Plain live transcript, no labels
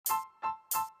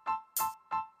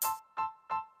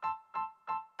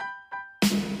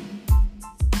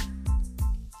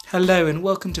Hello and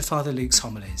welcome to Father Luke's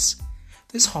Homilies.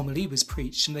 This homily was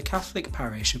preached in the Catholic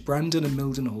parish of Brandon and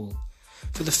Mildenhall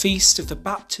for the Feast of the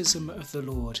Baptism of the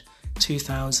Lord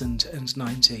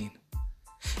 2019.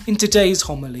 In today's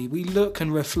homily we look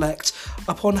and reflect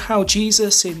upon how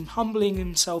Jesus, in humbling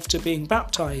himself to being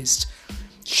baptised,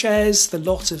 shares the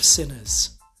lot of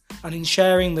sinners, and in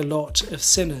sharing the lot of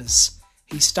sinners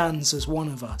he stands as one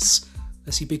of us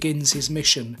as he begins his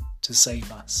mission to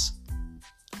save us.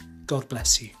 God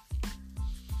bless you.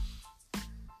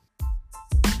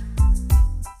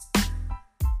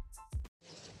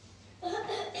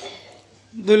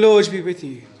 The Lord be with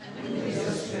you. And with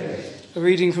your spirit. A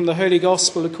reading from the Holy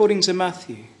Gospel according to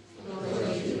Matthew.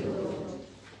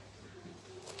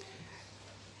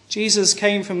 Jesus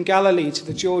came from Galilee to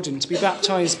the Jordan to be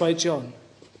baptized by John.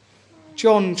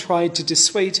 John tried to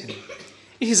dissuade him.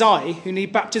 "It is I who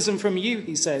need baptism from you,"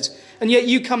 he said, "and yet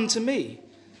you come to me."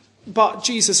 But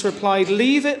Jesus replied,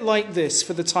 "Leave it like this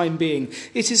for the time being.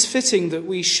 It is fitting that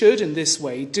we should in this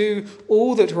way do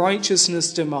all that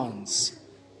righteousness demands."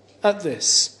 At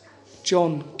this,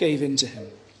 John gave in to him.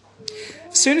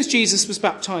 As soon as Jesus was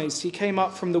baptized, he came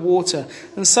up from the water,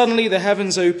 and suddenly the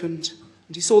heavens opened,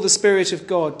 and he saw the Spirit of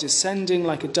God descending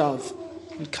like a dove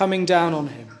and coming down on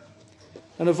him.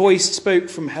 And a voice spoke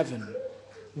from heaven,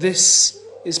 "This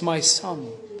is my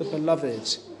Son, the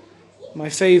Beloved.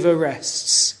 My favour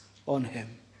rests on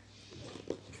him."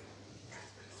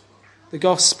 The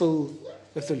Gospel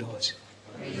of the Lord.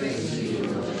 Praise to you,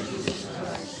 Lord Jesus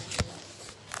Christ.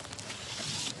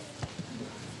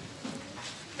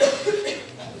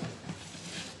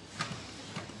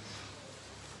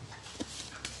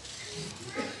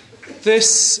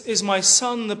 This is my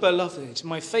Son, the Beloved.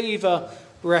 My favour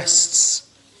rests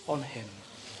on him.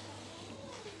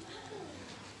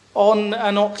 On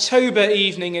an October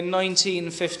evening in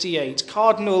 1958,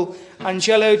 Cardinal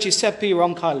Angelo Giuseppe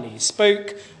Roncalli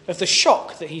spoke of the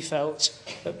shock that he felt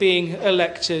at being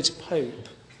elected Pope.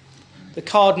 The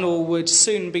Cardinal would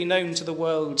soon be known to the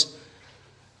world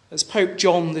as Pope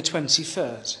John the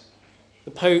 23rd,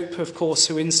 the Pope, of course,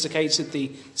 who instigated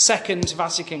the Second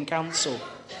Vatican Council.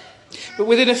 But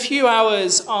within a few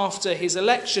hours after his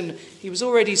election, he was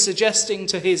already suggesting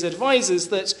to his advisers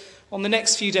that on the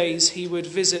next few days he would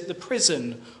visit the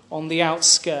prison on the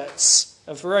outskirts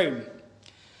of Rome.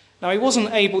 Now, he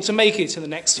wasn't able to make it in the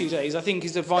next few days. I think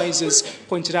his advisers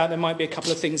pointed out there might be a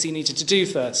couple of things he needed to do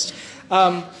first.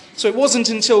 So it wasn't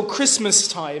until Christmas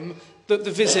time that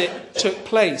the visit took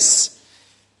place.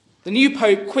 The new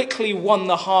pope quickly won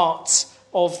the hearts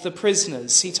of the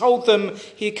prisoners. He told them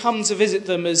he had come to visit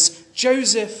them as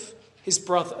Joseph,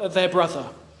 their brother,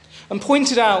 and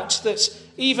pointed out that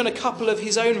even a couple of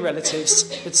his own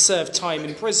relatives had served time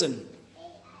in prison.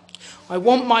 "I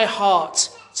want my heart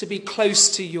to be close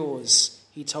to yours,"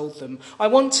 he told them. "I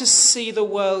want to see the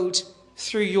world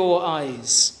through your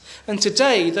eyes." And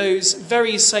today those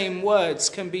very same words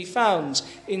can be found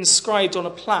inscribed on a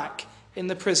plaque in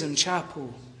the prison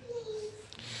chapel.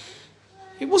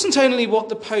 It wasn't only what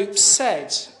the Pope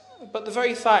said, but the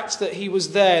very fact that he was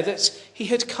there, that he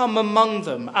had come among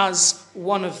them as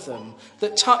one of them,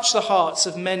 that touched the hearts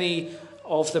of many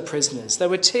of the prisoners. There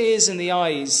were tears in the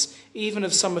eyes, even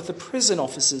of some of the prison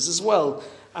officers as well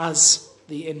as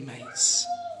the inmates.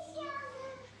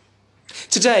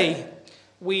 Today,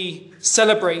 we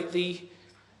celebrate the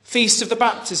Feast of the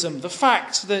Baptism, the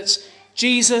fact that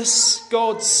Jesus,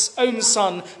 God's own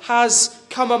Son, has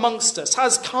come amongst us,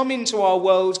 has come into our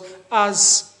world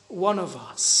as one of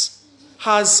us,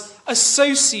 has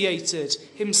associated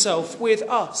himself with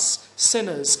us,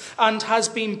 sinners, and has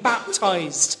been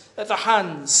baptized at the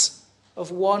hands of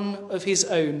one of his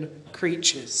own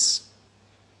creatures.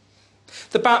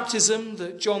 The baptism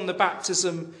that John the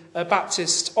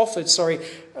Baptist offered,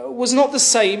 was not the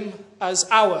same as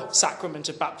our sacrament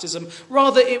of baptism.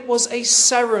 Rather, it was a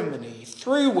ceremony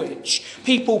through which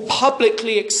people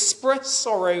publicly express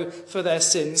sorrow for their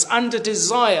sins and a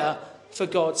desire for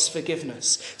God's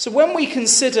forgiveness. So when we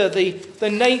consider the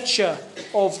nature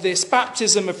of this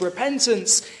baptism of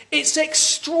repentance, it's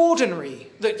extraordinary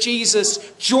that Jesus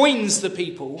joins the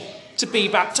people to be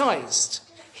baptized.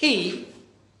 He,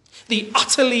 the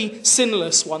utterly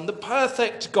sinless one, the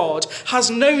perfect God, has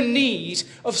no need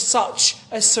of such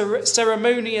a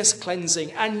ceremonious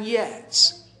cleansing, and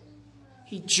yet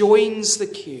he joins the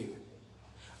queue,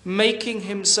 making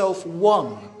himself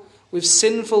one with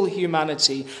sinful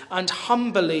humanity, and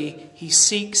humbly he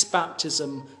seeks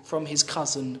baptism from his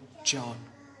cousin John.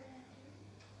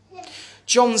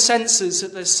 John senses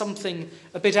that there's something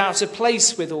a bit out of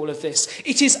place with all of this.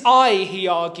 It is I, he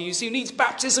argues, who needs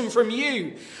baptism from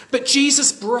you. But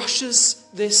Jesus brushes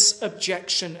this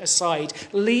objection aside.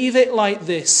 Leave it like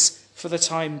this for the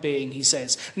time being, he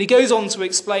says. And he goes on to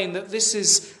explain that this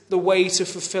is the way to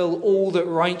fulfill all that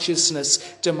righteousness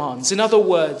demands. In other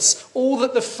words, all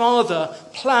that the Father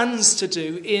plans to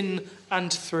do in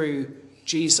and through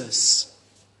Jesus.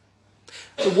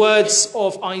 The words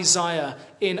of Isaiah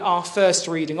in our first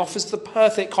reading offers the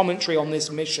perfect commentary on this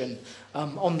mission,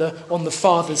 on the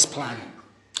Father's plan.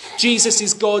 Jesus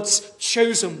is God's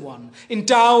chosen one,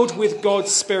 endowed with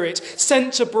God's Spirit,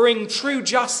 sent to bring true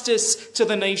justice to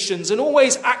the nations, and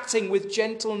always acting with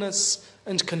gentleness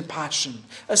and compassion,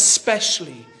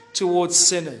 especially towards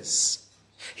sinners.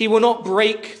 He will not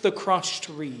break the crushed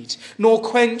reed, nor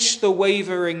quench the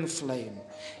wavering flame.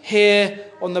 Here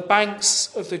on the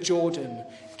banks of the Jordan,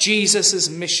 Jesus'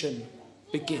 mission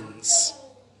begins.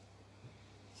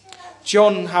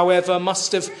 John, however,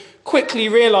 must have quickly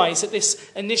realised that this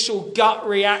initial gut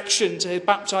reaction to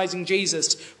baptising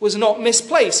Jesus was not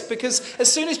misplaced, because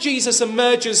as soon as Jesus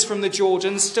emerges from the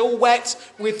Jordan, still wet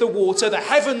with the water, the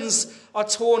heavens are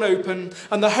torn open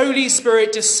and the Holy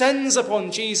Spirit descends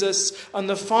upon Jesus and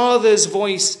the Father's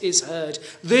voice is heard.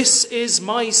 This is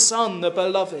my Son, the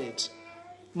beloved.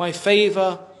 My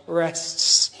favour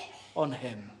rests on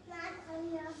him.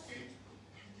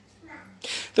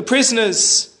 The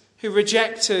prisoners who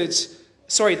rejoiced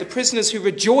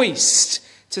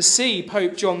to see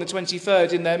Pope John the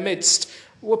 23rd in their midst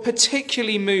were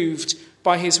particularly moved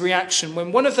by his reaction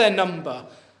when one of their number,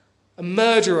 a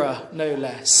murderer no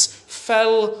less,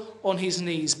 fell on his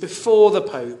knees before the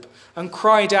Pope and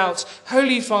cried out,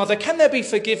 "Holy Father, can there be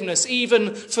forgiveness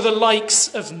even for the likes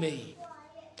of me?"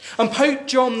 And Pope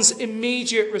John's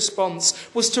immediate response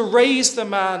was to raise the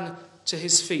man to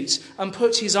his feet and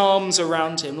put his arms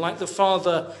around him like the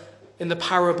father in the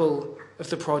parable of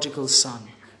the prodigal son,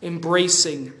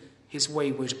 embracing his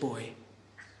wayward boy.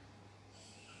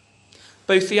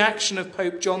 Both the action of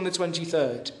Pope John the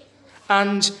 23rd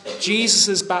and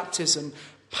Jesus' baptism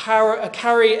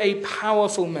carry a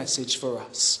powerful message for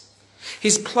us.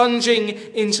 His plunging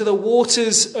into the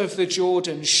waters of the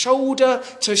Jordan, shoulder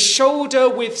to shoulder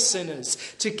with sinners,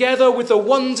 together with the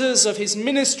wonders of his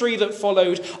ministry that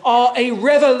followed, are a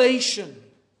revelation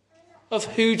of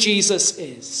who Jesus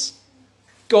is,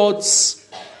 God's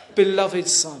beloved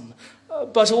Son,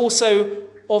 but also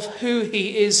of who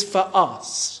he is for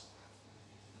us,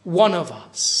 one of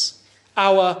us,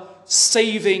 our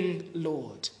saving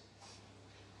Lord.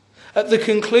 At the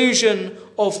conclusion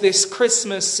of this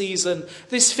Christmas season,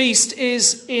 this feast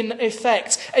is, in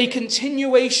effect, a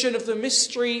continuation of the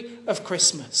mystery of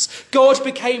Christmas. God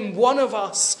became one of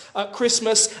us at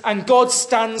Christmas, and God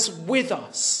stands with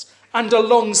us and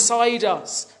alongside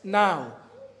us now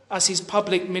as his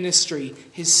public ministry,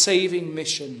 his saving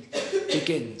mission,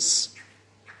 begins.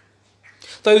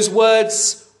 Those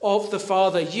words of the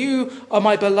Father, "You are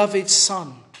my beloved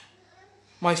Son.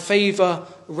 My favour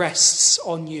rests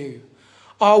on you,"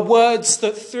 are words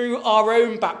that through our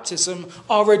own baptism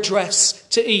are addressed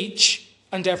to each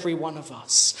and every one of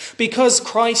us. Because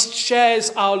Christ shares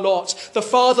our lot, the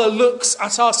Father looks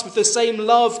at us with the same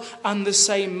love and the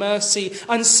same mercy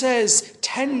and says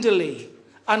tenderly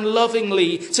and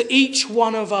lovingly to each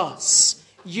one of us,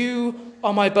 "You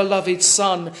are my beloved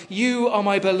Son. You are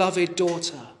my beloved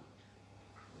daughter.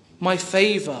 My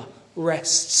favour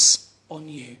rests on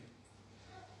you."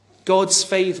 God's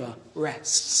favour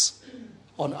rests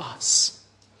on us.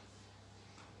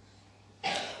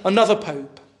 Another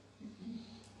pope,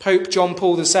 Pope John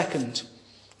Paul II,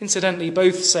 incidentally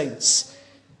both saints,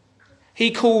 he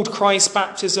called Christ's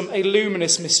baptism a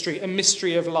luminous mystery, a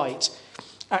mystery of light.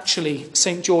 Actually,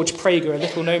 St. George Prager, a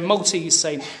little-known Maltese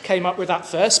saint, came up with that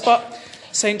first, but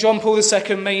St. John Paul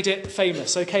II made it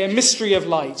famous, a mystery of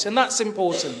light, and that's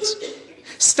important.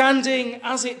 Standing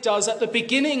as it does at the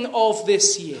beginning of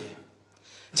this year,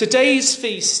 today's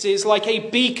feast is like a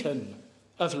beacon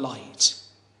of light,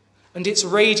 and its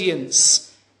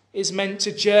radiance is meant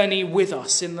to journey with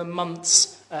us in the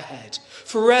months ahead,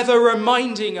 forever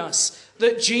reminding us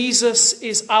that Jesus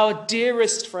is our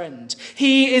dearest friend.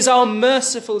 He is our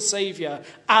merciful Saviour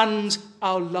and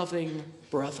our loving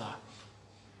brother.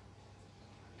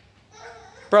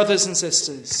 Brothers and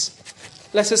sisters,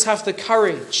 let us have the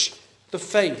courage, the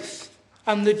faith,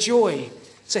 and the joy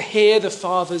to hear the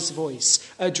Father's voice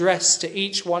addressed to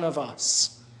each one of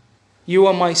us. "You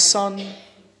are my son,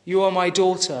 you are my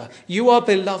daughter, you are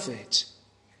beloved,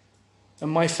 and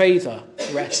my favour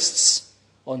rests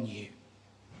on you."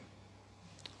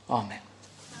 Amen.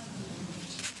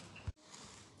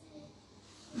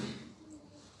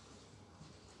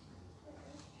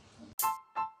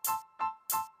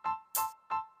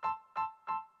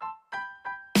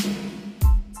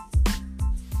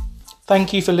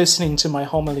 Thank you for listening to my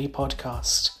homily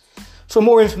podcast. For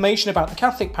more information about the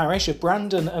Catholic parish of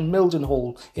Brandon and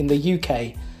Mildenhall in the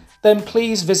UK, then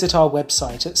please visit our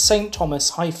website at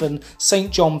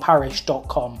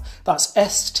stthomas-stjohnparish.com. That's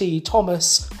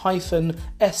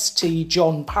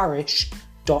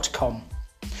stthomas-stjohnparish.com.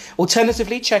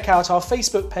 Alternatively, check out our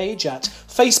Facebook page at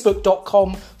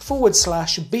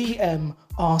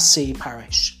facebook.com/BMRC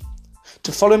Parish.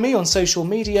 To follow me on social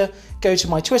media, go to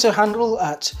my Twitter handle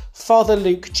at Father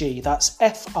Luke G. That's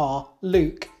FR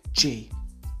Luke G.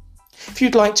 If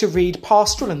you'd like to read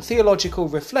pastoral and theological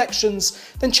reflections,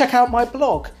 then check out my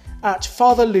blog at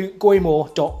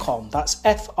fatherlukegoymore.com. That's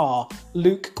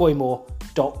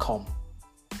frlukegoymore.com.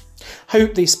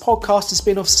 Hope this podcast has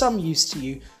been of some use to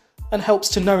you and helps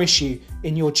to nourish you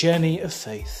in your journey of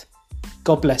faith.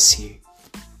 God bless you.